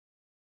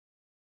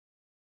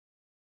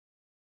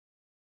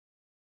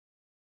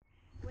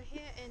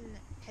here in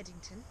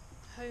Headington,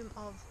 home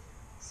of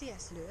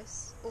C.S.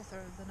 Lewis, author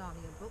of the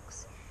Narnia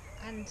books,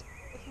 and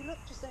if you look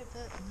just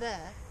over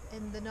there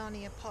in the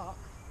Narnia Park,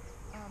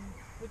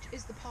 which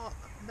is the park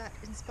that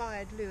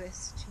inspired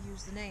Lewis to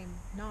use the name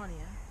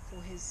Narnia for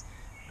his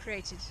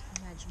created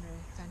imaginary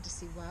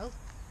fantasy world,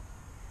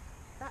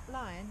 that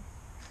lion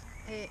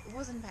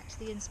was in fact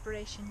the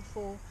inspiration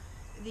for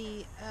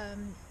the,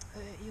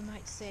 you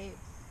might say,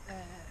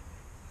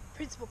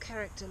 principal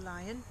character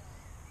lion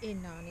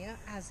in Narnia,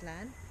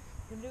 Aslan.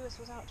 When Lewis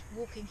was out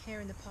walking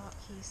here in the park,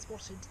 he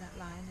spotted that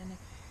lion and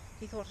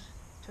he thought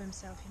to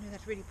himself, you know,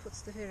 that really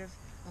puts the fear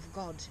of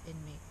God in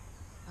me.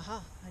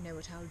 Aha, I know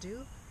what I'll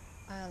do.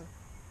 I'll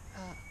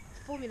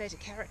formulate a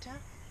character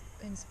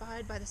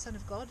inspired by the Son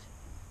of God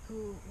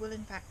who will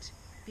in fact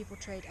be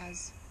portrayed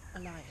as a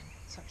lion,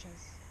 such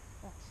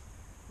as that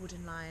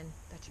wooden lion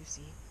that you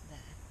see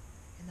there.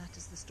 And that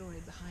is the story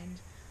behind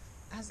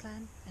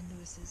Aslan and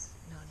Lewis's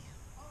Narnia.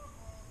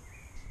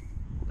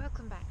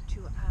 Welcome back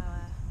to our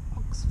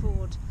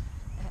Oxford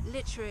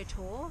literary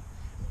tour.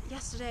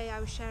 Yesterday I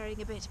was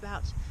sharing a bit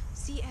about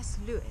C.S.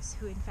 Lewis,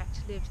 who in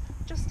fact lived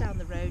just down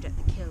the road at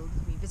the Kiln.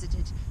 We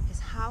visited his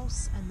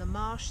house and the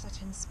marsh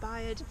that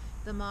inspired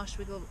the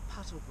Marshwiggle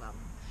Puddleglum.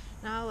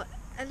 Now,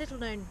 a little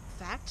known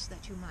fact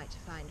that you might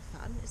find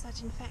fun is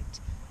that in fact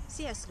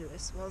C.S.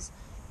 Lewis was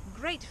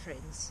great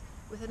friends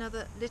with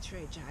another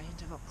literary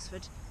giant of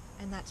Oxford,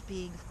 and that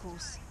being of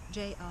course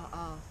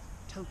J.R.R.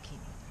 Tolkien,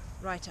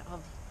 writer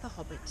of The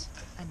Hobbit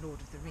and Lord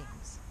of the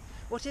Rings.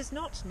 What is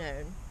not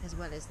known, as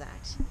well as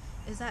that,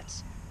 is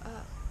that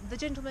the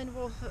gentlemen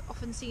were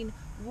often seen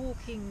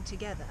walking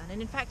together,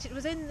 and in fact it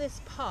was in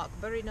this park,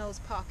 Veryyy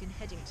Park in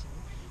Headington,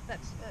 that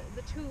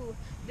the two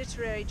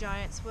literary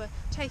giants were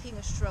taking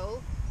a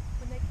stroll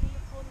when they came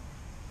upon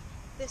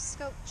this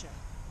sculpture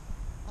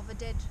of a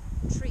dead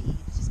tree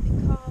that has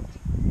been carved,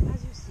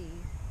 as you see,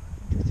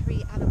 into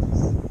three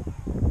animals: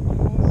 a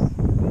horse,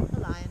 a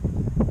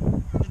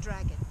lion, and a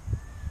dragon.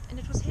 And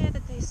it was here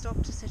that they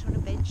stopped to sit on a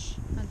bench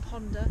and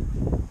ponder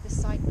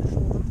this sight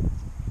before them.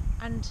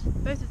 And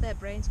both of their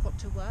brains got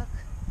to work,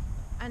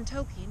 and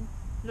Tolkien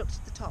looked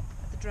at the top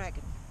at the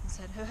dragon and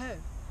said, "Ho ho,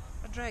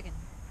 a dragon.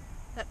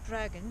 That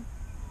dragon,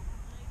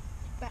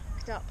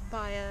 backed up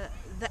by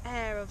the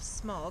air of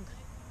smog,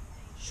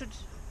 should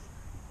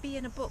be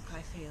in a book,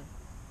 I feel.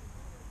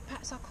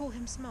 Perhaps I'll call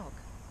him Smog."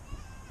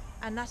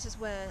 And that is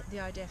where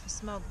the idea for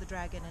Smog the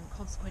dragon, and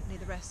consequently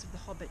the rest of the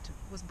Hobbit,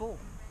 was born.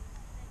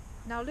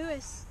 Now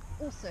Lewis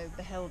also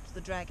beheld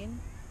the dragon,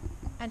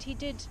 and he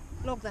did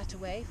log that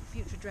away for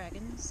future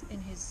dragons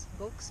in his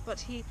books,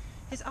 but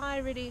his eye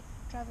really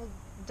travelled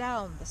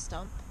down the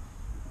stump,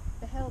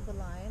 beheld the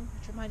lion,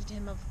 which reminded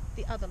him of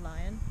the other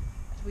lion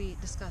that we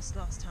discussed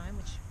last time,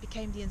 which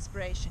became the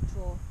inspiration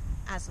for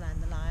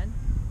Aslan the lion,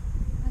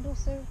 and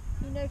also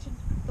he noted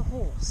the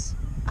horse,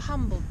 a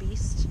humble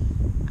beast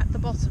at the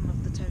bottom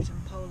of the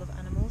totem pole of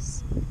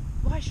animals.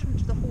 Why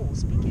shouldn't the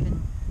horse be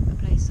given a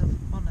place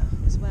of honour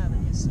as well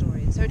in his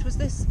story? And so it was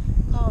this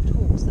carved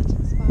horse that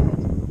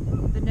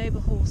inspired the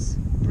noble horse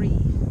veryyy,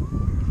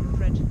 if you have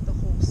read The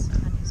Horse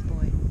and His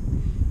Boy.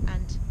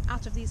 And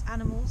out of these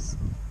animals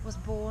was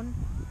born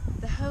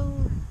the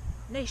whole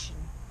nation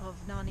of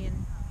Narnian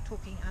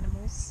talking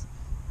animals.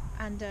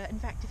 And in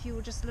fact, if you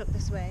will just look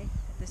this way,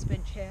 at this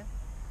bench here,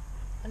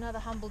 another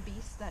humble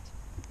beast that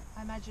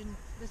I imagine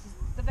this is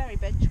the very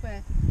bench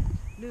where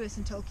Lewis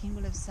and Tolkien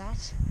will have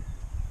sat.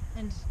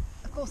 And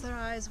of course their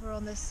eyes were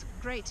on this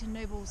great and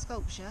noble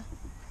sculpture,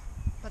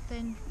 but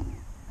then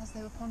as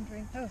they were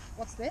pondering, oh,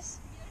 what's this?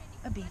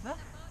 A beaver?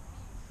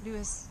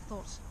 Lewis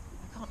thought,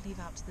 I can't leave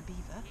out the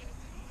beaver.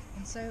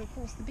 And so of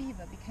course the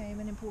beaver became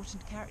an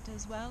important character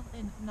as well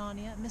in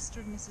Narnia, Mr.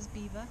 and Mrs.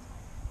 Beaver.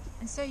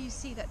 And so you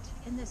see that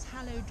in this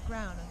hallowed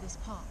ground of this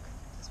park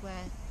is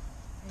where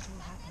it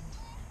all happened,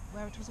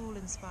 where it was all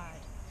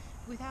inspired.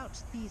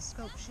 Without these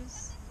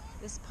sculptures,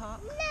 this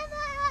park,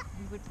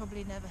 we would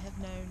probably never have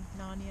known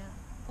Narnia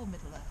or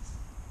Middle-earth.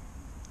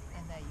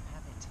 And there you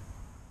have it.